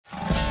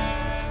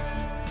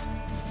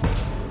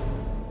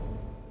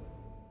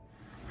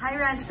Hi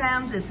Ranch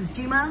Fam, this is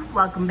Jima.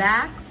 Welcome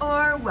back,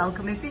 or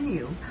welcome if you're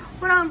new.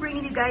 What I'm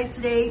bringing you guys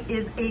today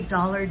is a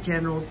Dollar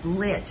General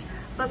glitch.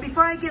 But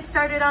before I get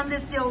started on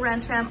this deal,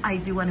 Ranch Fam, I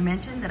do want to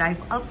mention that I've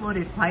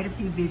uploaded quite a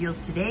few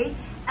videos today,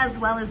 as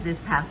well as this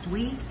past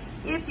week.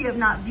 If you have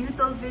not viewed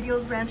those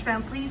videos, Ranch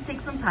Fam, please take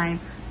some time,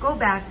 go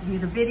back, view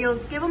the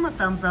videos, give them a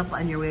thumbs up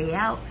on your way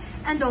out,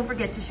 and don't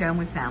forget to share them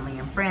with family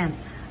and friends.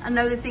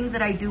 Another thing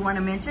that I do want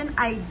to mention,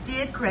 I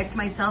did correct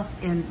myself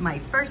in my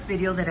first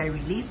video that I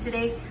released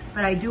today,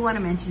 but I do want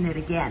to mention it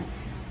again.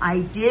 I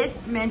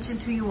did mention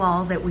to you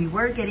all that we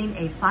were getting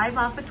a 5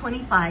 off of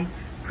 25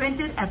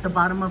 printed at the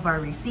bottom of our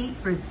receipt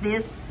for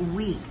this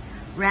week.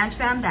 Ranch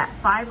Fam, that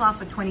 5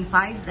 off of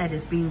 25 that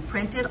is being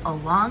printed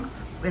along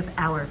with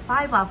our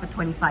 5 off of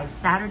 25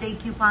 Saturday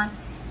coupon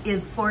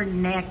is for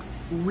next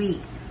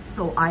week.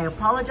 So I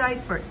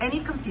apologize for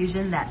any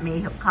confusion that may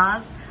have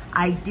caused.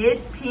 I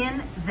did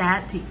pin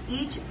that to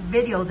each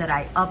video that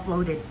I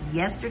uploaded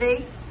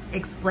yesterday,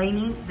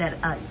 explaining that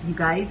you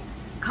guys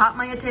caught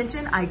my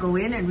attention. I go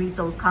in and read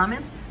those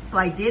comments. So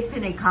I did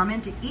pin a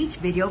comment to each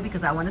video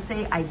because I want to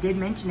say I did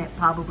mention it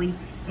probably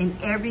in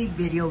every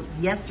video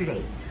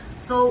yesterday.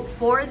 So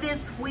for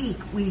this week,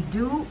 we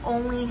do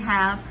only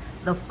have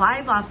the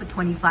 5 off of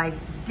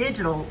 25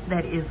 digital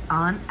that is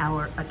on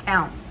our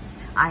accounts.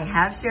 I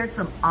have shared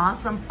some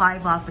awesome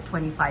 5 off of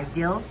 25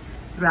 deals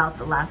throughout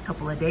the last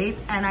couple of days,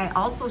 and I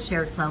also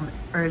shared some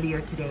earlier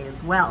today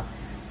as well.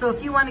 So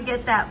if you want to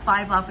get that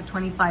 5 off of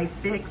 25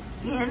 fix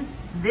in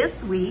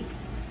this week,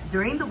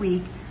 during the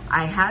week,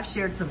 I have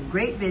shared some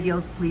great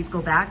videos. Please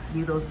go back,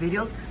 view those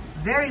videos.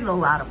 Very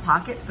low out of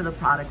pocket for the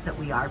products that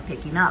we are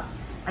picking up.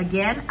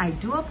 Again, I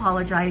do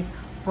apologize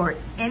for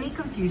any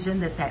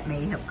confusion that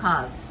may have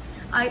caused.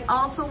 I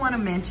also want to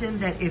mention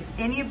that if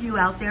any of you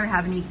out there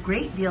have any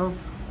great deals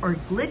or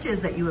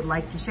glitches that you would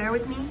like to share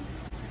with me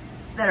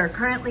that are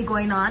currently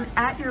going on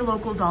at your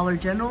local Dollar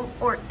General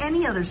or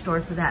any other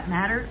store for that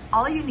matter,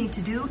 all you need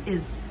to do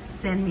is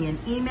send me an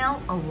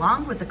email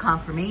along with the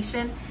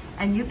confirmation,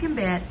 and you can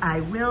bet I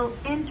will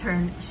in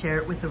turn share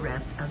it with the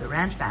rest of the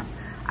Ranch Fam.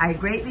 I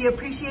greatly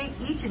appreciate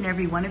each and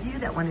every one of you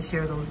that want to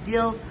share those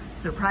deals,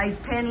 surprise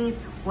pennies,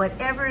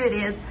 whatever it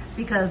is,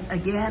 because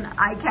again,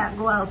 I can't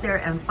go out there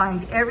and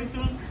find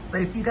everything,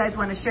 but if you guys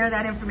want to share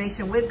that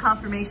information with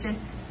confirmation,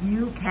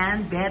 you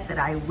can bet that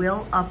I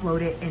will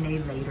upload it in a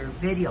later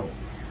video.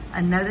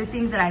 Another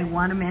thing that I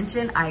want to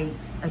mention,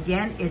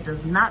 again, it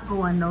does not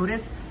go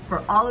unnoticed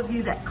for all of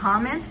you that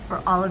comment,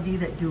 for all of you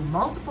that do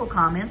multiple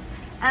comments,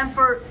 and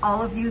for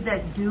all of you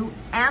that do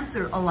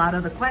answer a lot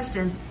of the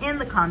questions in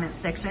the comment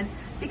section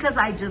because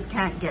I just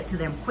can't get to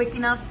them quick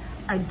enough.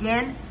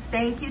 Again,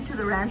 thank you to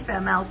the Ranch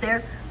Fam out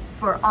there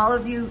for all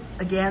of you,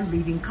 again,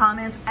 leaving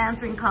comments,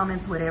 answering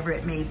comments, whatever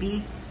it may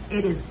be.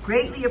 It is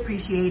greatly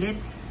appreciated,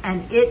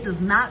 and it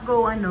does not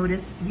go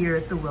unnoticed here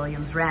at the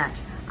Williams Ranch.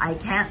 I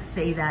can't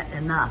say that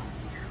enough.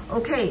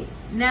 Okay,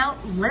 now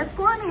let's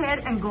go on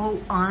ahead and go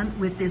on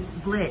with this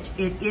glitch.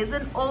 It is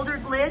an older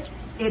glitch.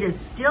 It is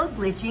still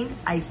glitching.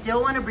 I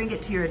still want to bring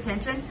it to your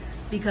attention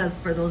because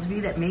for those of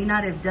you that may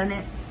not have done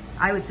it,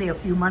 I would say a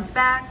few months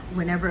back,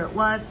 whenever it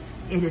was,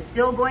 it is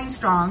still going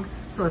strong.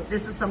 So if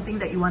this is something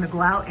that you want to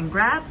go out and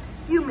grab,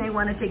 you may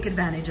want to take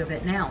advantage of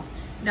it now.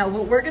 Now,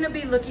 what we're going to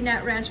be looking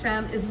at, Ranch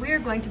Fam, is we're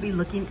going to be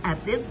looking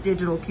at this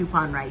digital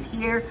coupon right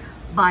here,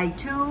 buy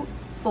 2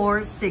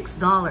 for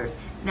 $6.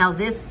 Now,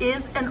 this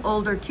is an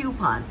older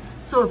coupon.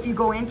 So if you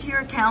go into your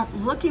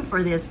account looking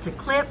for this to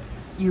clip,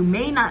 you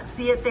may not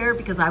see it there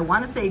because I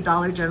want to say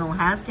Dollar General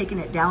has taken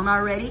it down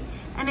already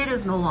and it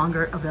is no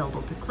longer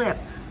available to clip.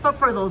 But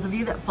for those of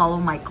you that follow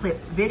my clip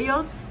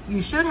videos,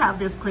 you should have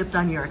this clipped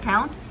on your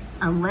account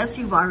unless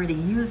you've already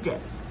used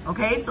it.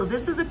 Okay, so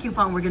this is the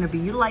coupon we're going to be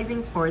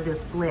utilizing for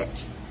this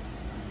glitch.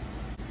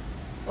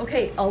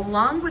 Okay,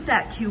 along with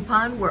that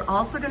coupon, we're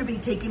also going to be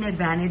taking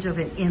advantage of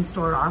an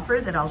in-store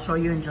offer that I'll show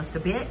you in just a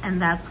bit,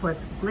 and that's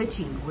what's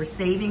glitching. We're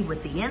saving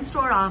with the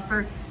in-store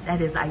offer that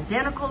is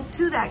identical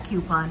to that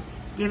coupon,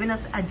 giving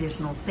us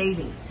additional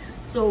savings.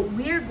 So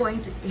we're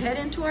going to head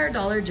into our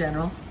Dollar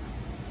General,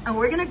 and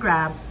we're going to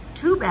grab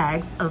 2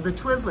 bags of the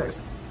Twizzlers.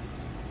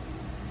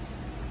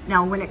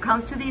 Now, when it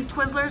comes to these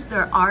Twizzlers,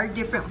 there are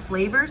different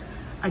flavors.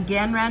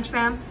 Again, Ranch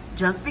Fam,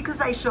 just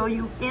because I show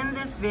you in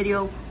this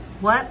video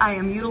what I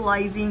am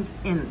utilizing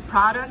in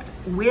product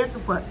with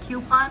what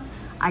coupon,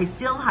 I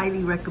still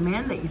highly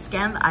recommend that you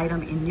scan the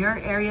item in your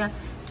area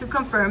to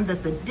confirm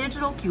that the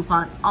digital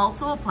coupon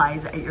also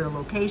applies at your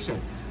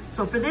location.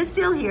 So for this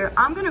deal here,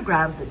 I'm gonna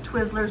grab the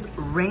Twizzlers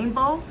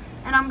Rainbow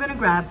and I'm gonna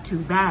grab 2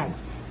 bags.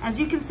 As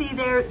you can see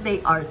there,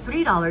 they are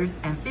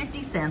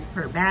 $3.50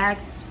 per bag,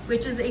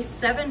 which is a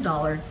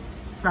 $7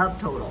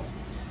 subtotal.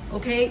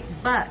 Okay,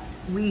 but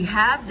we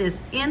have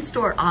this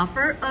in-store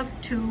offer of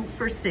 2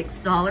 for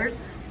 $6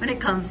 when it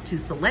comes to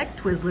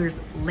select Twizzlers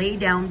lay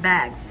down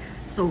bags.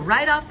 So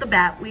right off the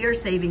bat, we are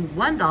saving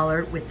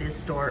 $1 with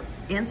this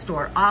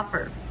in-store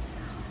offer.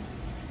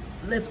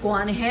 Let's go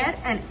on ahead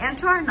and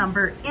enter our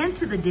number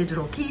into the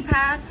digital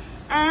keypad,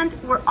 and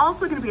we're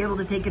also going to be able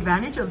to take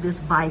advantage of this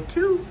buy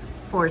 2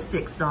 for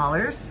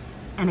 $6.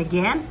 And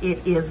again,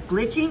 it is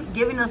glitching,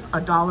 giving us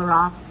 $1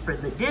 off for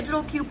the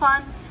digital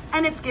coupon,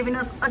 and it's giving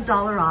us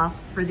 $1 off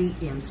for the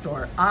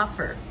in-store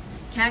offer.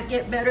 Can't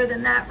get better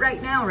than that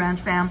right now,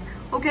 Ranch Fam.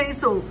 Okay,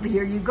 so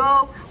here you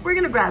go. We're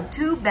gonna grab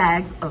 2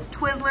 bags of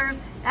Twizzlers.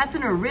 That's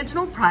an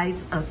original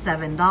price of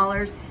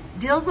 $7.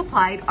 Deals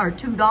applied are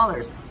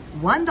 $2.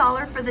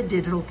 $1 for the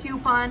digital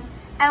coupon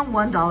and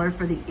 $1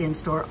 for the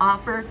in-store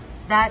offer.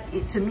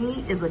 That, to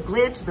me, is a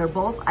glitch. They're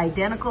both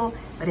identical,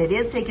 but it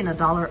is taking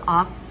 $1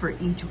 off for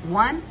each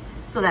one.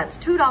 So that's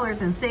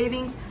 $2 in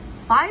savings,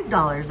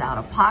 $5 out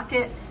of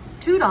pocket,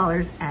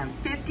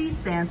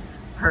 $2.50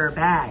 per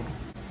bag.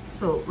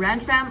 So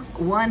Ranch Fam,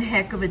 one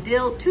heck of a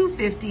deal,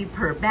 $2.50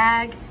 per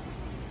bag.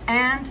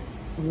 And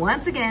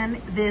once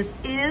again, this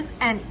is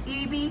an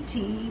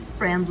EBT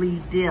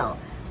friendly deal.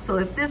 So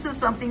if this is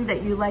something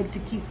that you like to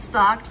keep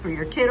stocked for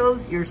your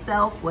kiddos,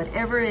 yourself,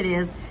 whatever it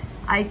is,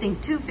 I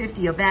think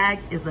 $2.50 a bag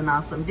is an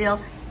awesome deal.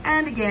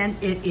 And again,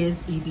 it is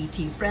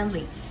EBT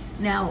friendly.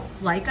 Now,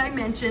 like I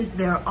mentioned,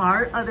 there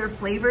are other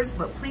flavors,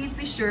 but please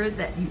be sure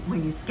that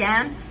when you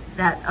scan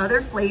that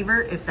other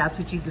flavor, if that's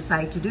what you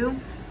decide to do,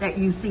 that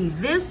you see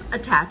this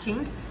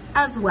attaching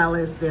as well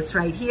as this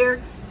right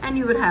here, and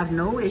you would have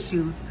no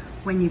issues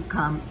when you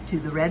come to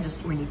the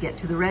register, when you get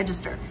to the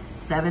register.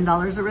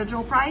 $7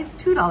 original price,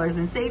 $2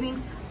 in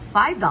savings,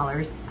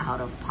 $5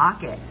 out of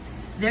pocket.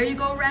 There you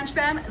go, Ranch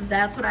Fam.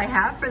 That's what I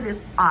have for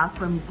this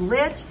awesome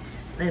glitch.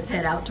 Let's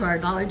head out to our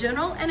Dollar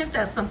General, and if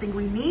that's something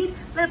we need,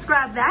 let's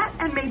grab that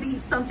and maybe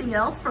something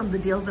else from the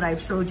deals that I've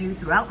showed you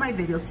throughout my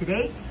videos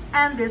today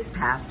and this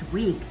past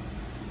week.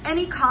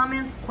 Any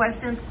comments,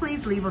 questions,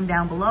 please leave them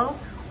down below,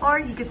 or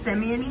you could send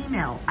me an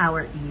email.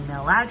 Our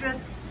email address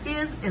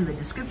is in the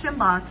description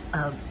box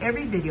of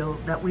every video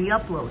that we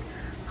upload.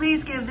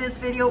 Please give this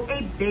video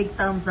a big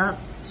thumbs up,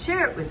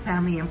 share it with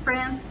family and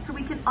friends so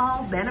we can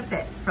all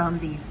benefit from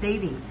these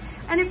savings.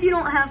 And if you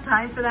don't have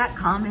time for that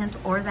comment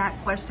or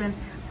that question,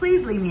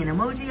 please leave me an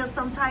emoji of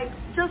some type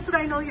just so that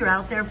I know you're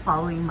out there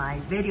following my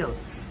videos.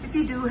 If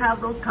you do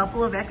have those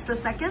couple of extra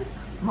seconds,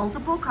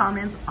 multiple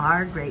comments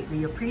are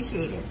greatly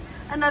appreciated.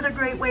 Another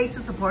great way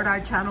to support our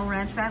channel,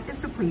 Ranch Fam, is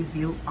to please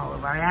view all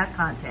of our ad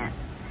content.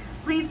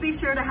 Please be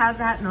sure to have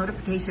that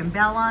notification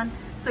bell on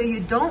so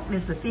you don't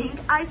miss a thing.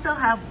 I still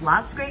have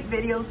lots of great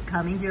videos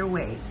coming your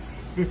way.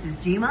 This is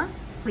Jima.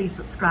 Please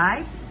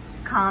subscribe,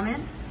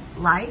 comment,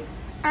 like,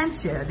 and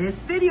share this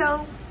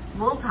video.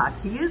 We'll talk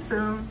to you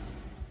soon.